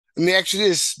Let me ask you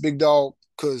this, big dog,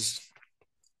 because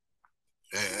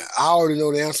I already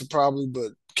know the answer probably,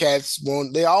 but cats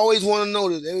want they always want to know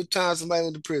this every time somebody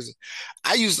went to prison.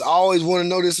 I used to always want to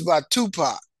know this about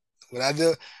Tupac, but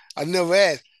I never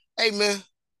asked. Hey man,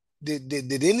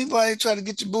 did anybody try to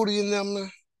get your booty in there,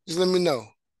 man? Just let me know.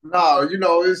 No,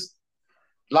 it's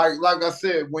like I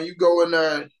said, when you go in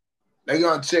there, they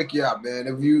gonna check you out, man.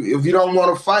 If you don't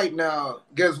want to fight now,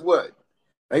 guess what?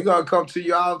 They gonna come to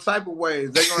you all type of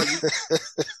ways. They gonna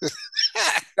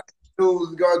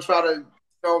dudes gonna try to,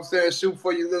 what I'm saying, shoot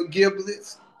for your little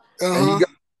giblets, and you Uh-huh. got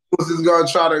dudes is gonna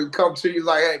try to come to you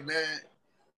like, hey man,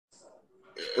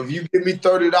 if you give me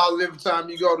 $30 every time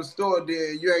you go to the store,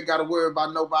 then you ain't gotta worry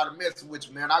about nobody messing with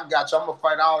you, man. I got you. I'm gonna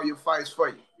fight all your fights for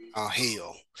you. Oh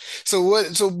hell. So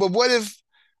what? So but what if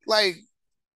like?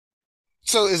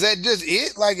 So is that just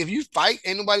it? Like if you fight,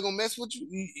 ain't nobody gonna mess with you?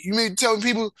 You mean telling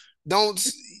people don't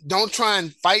don't try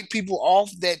and fight people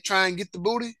off that try and get the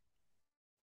booty?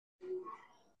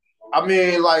 I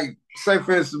mean, like, say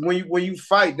for instance, when you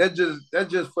fight, that's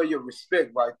just for your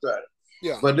respect right there.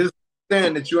 Yeah. But this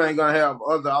saying that you ain't gonna have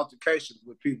other altercations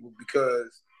with people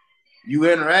because you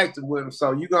interacting with them.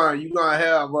 So you gonna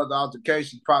have other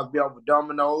altercations, probably be over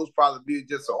dominoes, probably be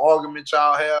just an argument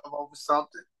y'all have over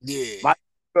something. Yeah. Might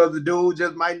because the dude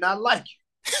just might not like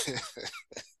you.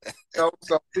 So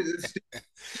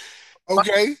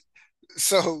Okay.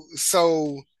 So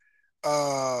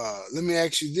let me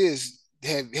ask you this.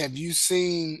 Have you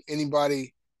seen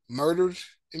anybody murdered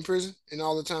in prison in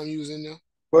all the time you was in there?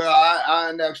 well, I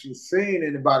ain't actually seen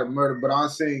anybody murdered, but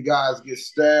I've seen guys get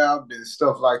stabbed and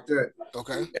stuff like that.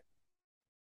 Okay.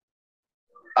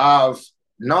 I've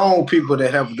known people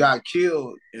that have got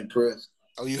killed in prison.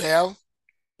 Oh, you have?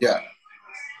 Yeah,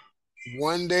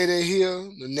 One day they're here,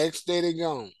 the next day they're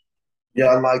gone.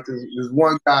 yeah. Like this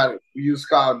one guy we used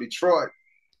to call Detroit.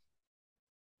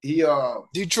 He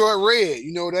Detroit Red,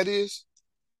 you know what that is?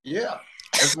 yeah,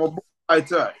 that's my boy right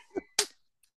there.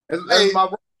 That's Hey, my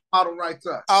role model right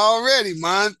there. already,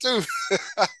 mine too.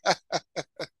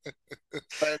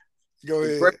 But Go the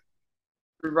ahead.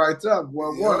 great right there,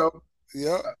 one Yep. of them.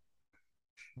 Yep.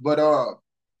 But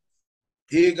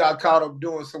he got caught up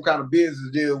doing some kind of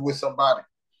business deal with somebody,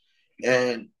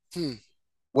 and Hmm.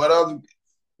 whatever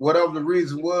whatever the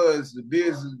reason was, the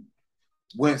business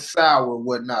went sour and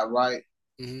whatnot, right?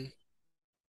 Hmm.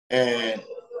 And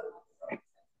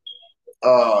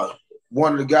uh,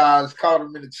 one of the guys caught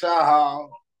him in the chow hall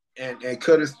and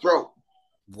cut his throat.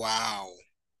 Wow.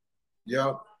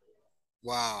 Yep.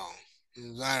 Wow. He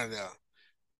was out of there.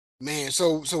 Man,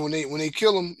 so when they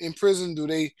kill them in prison, do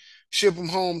they ship them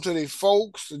home to their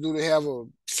folks? Or do they have a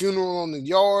funeral on the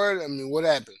yard? I mean, what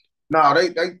happened? No, they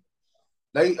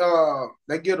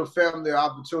give the family the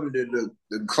opportunity to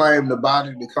claim the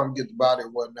body, to come get the body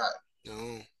and whatnot,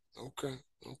 Oh, okay,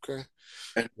 okay.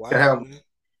 and Wow, have. man.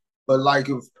 But like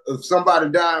if somebody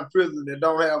die in prison that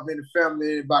don't have any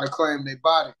family, anybody claim their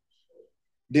body,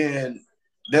 then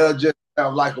they'll just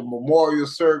have like a memorial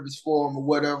service for them or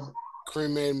whatever,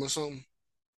 Cremated him or something?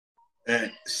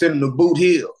 and send them to Boot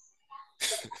Hill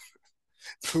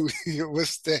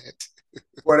What's that?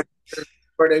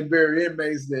 where they bury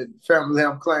inmates that family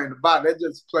have claimed the body. That's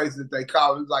just a place that they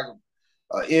call it. It's like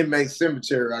a inmate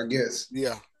cemetery, I guess.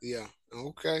 Yeah, yeah.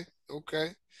 Okay, okay.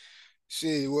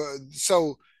 Shit. Well,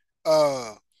 so,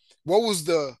 uh, what was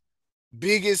the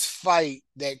biggest fight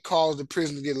that caused the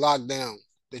prison to get locked down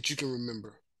that you can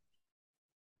remember?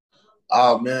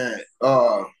 Oh man,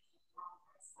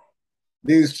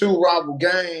 these two rival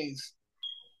gangs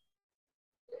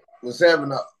was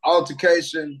having an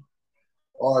altercation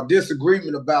or a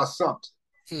disagreement about something,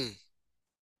 Hmm.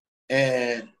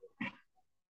 and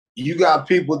you got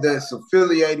people that's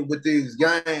affiliated with these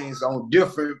gangs on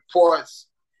different parts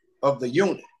of the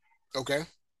unit. Okay.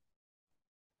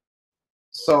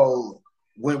 So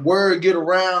when word get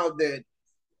around that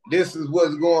this is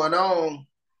what's going on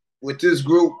with this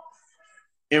group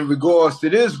in regards to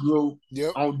this group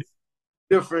Yep. on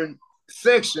different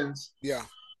sections, Yeah.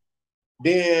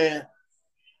 then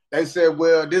they said,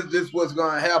 well, this what's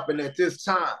going to happen at this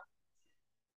time.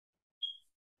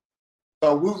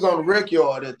 So we was on the rec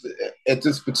yard at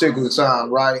this particular time,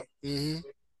 right? Hmm.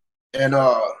 And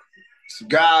some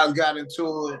guys got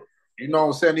into it. You know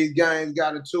what I'm saying? These gangs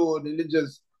got into it, and it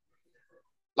just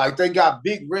like they got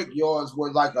big rec yards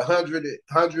with like 100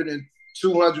 and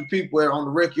 200 people on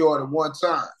the rec yard at one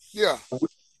time. Yeah.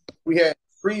 We had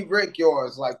three rec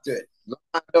yards like that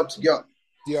lined up together,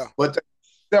 Yeah. but they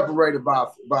separated by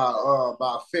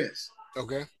a fence.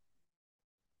 Okay.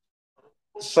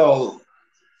 So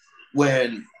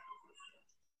when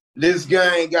this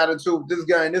gang got into this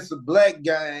gang, this is a black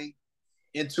gang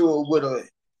into it with a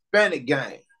Hispanic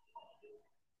gang.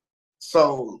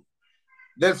 So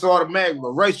that's automatically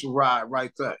a racial riot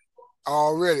right there.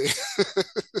 Already.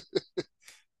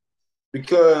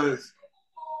 Because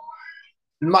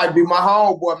it might be my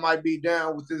homeboy might be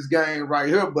down with this gang right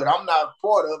here, but I'm not a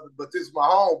part of it. But this is my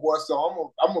homeboy,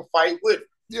 so I'm gonna fight with it.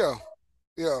 Yeah.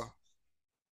 Yeah.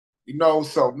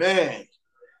 So man,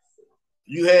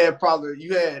 you had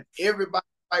everybody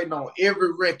fighting on every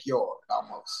rec yard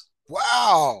almost.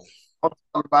 Wow. I'm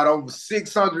talking about over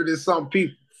 600 and some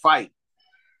people fight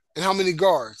And how many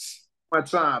guards? one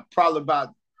time, probably about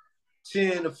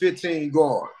 10 to 15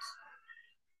 guards.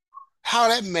 How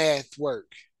that math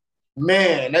work?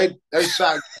 Man, they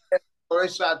shot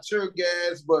tear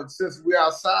gas, but since we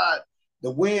outside,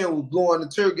 the wind was blowing the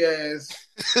tear gas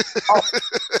off.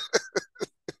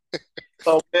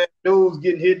 So man, dudes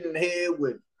getting hit in the head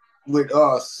with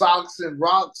socks and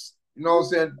rocks. You know what I'm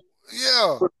saying?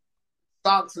 Yeah.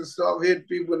 Socks and stuff, hitting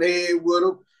people in the head with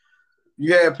them.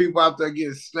 You had people out there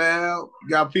getting stabbed. You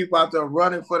got people out there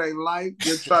running for their life.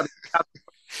 Just trying to.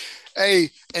 Hey,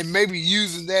 and maybe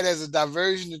using that as a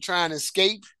diversion to try and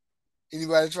escape.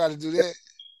 Anybody try to do that?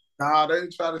 Nah, they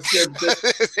ain't trying to escape.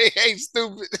 They ain't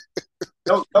stupid.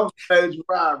 Those stage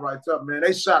ride right up, man.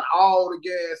 They shot all the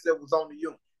gas that was on the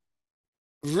unit.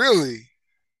 Really?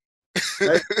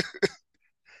 They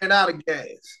ran out of gas.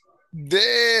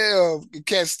 Damn. The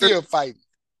cat's still fighting.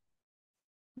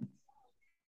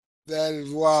 That is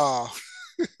wow.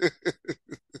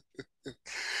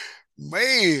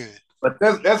 Man. But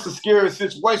that's a scary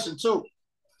situation too,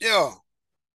 Yeah.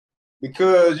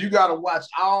 because you got to watch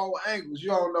all angles. You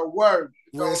don't know where.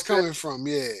 You know Where what it's I'm saying? coming from,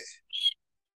 yeah.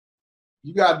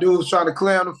 You got dudes trying to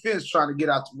clear on the fence, trying to get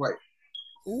out the way.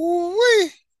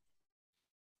 Ooh-wee.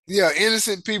 Yeah,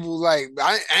 innocent people like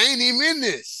I ain't even in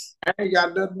this. I ain't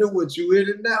got nothing to do with you in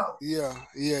it now. Yeah,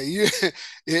 yeah, you.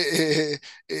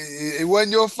 It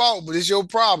wasn't your fault, but it's your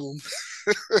problem,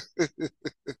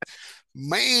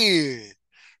 man.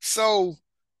 So,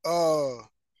 uh,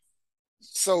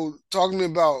 so talk to me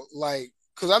about like,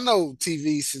 cause I know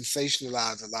TV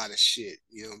sensationalized a lot of shit.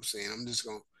 You know what I'm saying? I'm just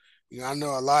gonna, I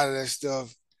know a lot of that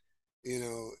stuff. You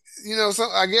know, So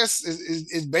I guess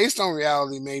it's based on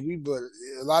reality, maybe, but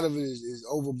a lot of it is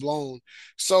overblown.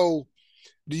 So,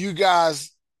 do you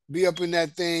guys be up in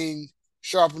that thing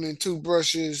sharpening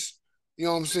toothbrushes? You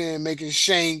know what I'm saying? Making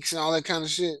shanks and all that kind of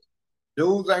shit.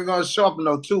 Dudes ain't gonna sharpen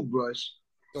no toothbrush.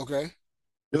 Okay.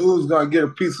 Dudes gonna get a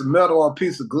piece of metal or a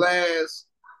piece of glass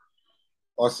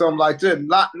or something like that.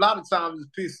 Lot of times it's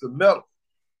a piece of metal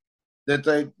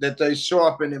that they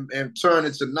sharpen and turn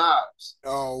into knives.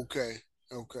 Oh, okay.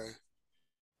 Okay.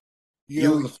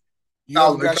 You ever Use you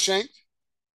ever a got shanked?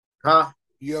 huh?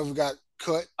 You ever got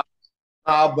cut?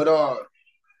 But I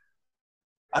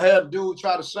had a dude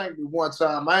try to shank me one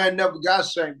time. I ain't never got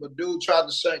shanked, but dude tried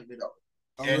to shank me though,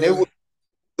 Oh, and really?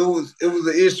 it was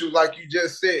an issue like you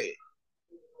just said.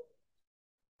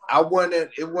 I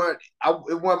wasn't it wasn't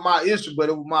my issue, but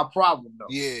it was my problem though.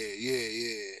 Yeah, yeah,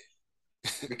 yeah.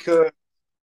 Because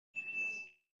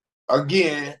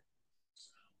again,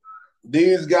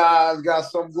 these guys got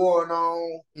something going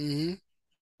on Mm-hmm.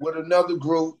 with another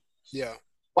group, Yeah.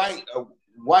 a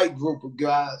white group of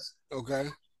guys. Okay.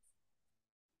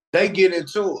 They get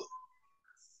into it.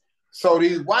 So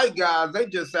these white guys, they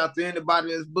just after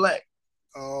anybody that's black.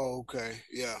 Oh, okay.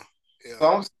 Yeah. Yeah. So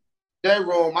I'm in that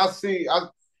room. I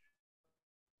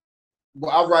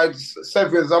write. Say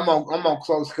for instance, I'm on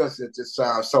close cuts at this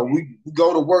time. So we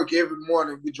go to work every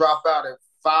morning. We drop out at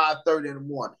 5:30 in the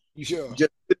morning. Yeah.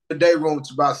 Just in the day room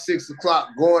to about 6 o'clock,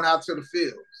 going out to the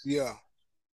fields. Yeah.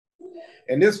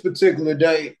 And this particular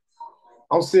day,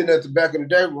 I'm sitting at the back of the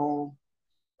day room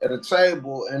at a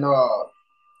table, and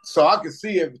so I can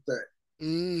see everything.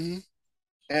 Mm-hmm.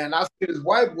 And I see this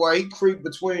white boy. He creep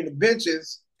between the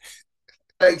benches,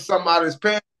 take some out of his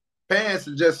pants,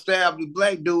 and just stab the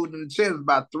black dude in the chest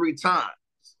about 3 times.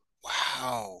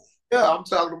 Wow. Yeah, I'm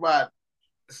talking about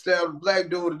stab the black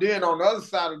dude. And then on the other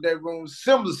side of that room,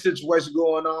 similar situation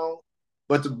going on,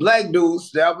 but the black dude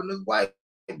stabbing this white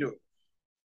dude.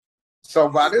 So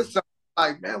by this time,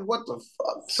 I'm like, man, what the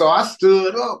fuck? So I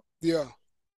stood up, Yeah.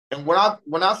 and when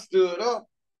I stood up,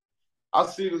 I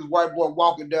see this white boy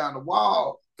walking down the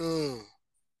wall Mm.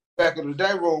 back in the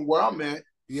day room where I'm at.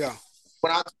 Yeah.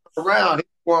 When I turned around, he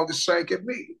wanted to shank at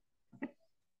me.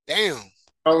 Damn.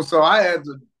 So I had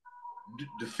to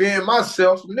defend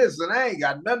myself from this, and I ain't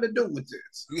got nothing to do with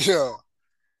this. Yeah.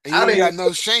 And you I ain't got didn't,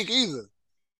 no shank either.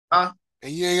 huh?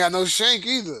 And you ain't got no shank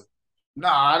either. No,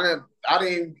 I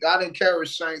didn't carry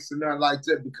shanks and nothing like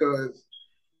that because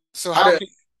So I how didn't. can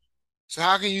So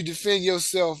how can you defend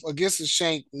yourself against a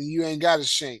shank when you ain't got a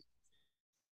shank?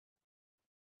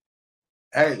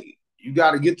 Hey, you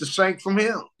got to get the shank from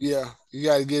him. Yeah, you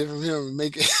got to get it from him and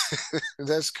make it.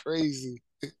 That's crazy.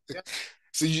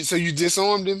 So you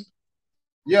disarmed him?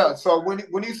 Yeah. So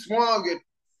when he swung it,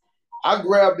 I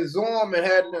grabbed his arm and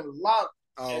had it in a lock,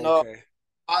 Oh, and okay.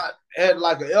 I had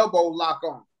like an elbow lock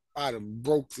on. I'd have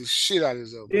broke the shit out of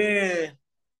his elbow. Then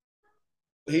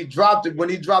he dropped it. When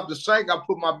he dropped the shank, I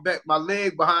put my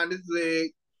leg behind his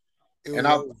leg, It and was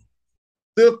I over.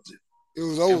 flipped it. It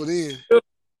was And over then.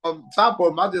 on top of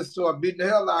him, I just started beating the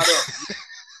hell out of him.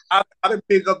 I didn't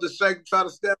pick up the shank and try to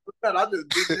step with that. I just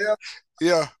beat the hell.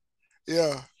 Yeah,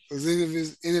 yeah. Was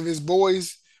any of his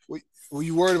boys? Were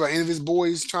you worried about any of his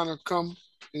boys trying to come?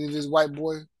 Any of his white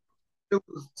boy? There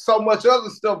was so much other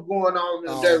stuff going on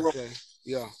in that Oh, room. okay.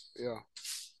 Yeah, yeah.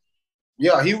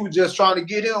 Yeah, he was just trying to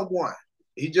get him one.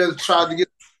 He just tried to get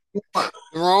one.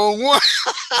 The wrong one.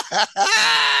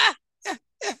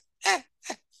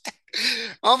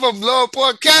 I'm from Blood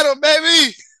Pork Cattle,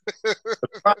 baby.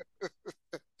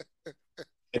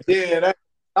 And then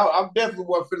I'm definitely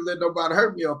wasn't finna let nobody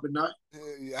hurt me up at night.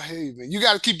 Hey, I hear you, man. You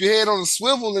got to keep your head on a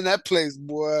swivel in that place,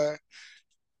 boy.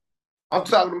 I'm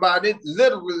talking about it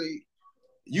literally.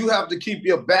 You have to keep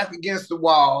your back against the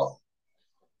wall,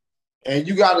 and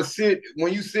you got to sit.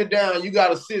 When you sit down, you got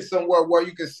to sit somewhere where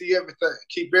you can see everything.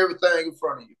 Keep everything in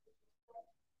front of you.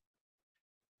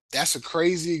 That's a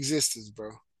crazy existence,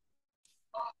 bro.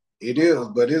 It is,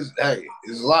 but it's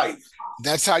life.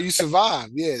 That's how you survive.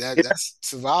 Yeah, It that's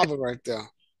survival right there.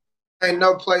 ain't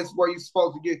no place where you're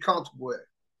supposed to get comfortable at.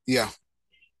 Yeah,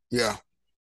 yeah.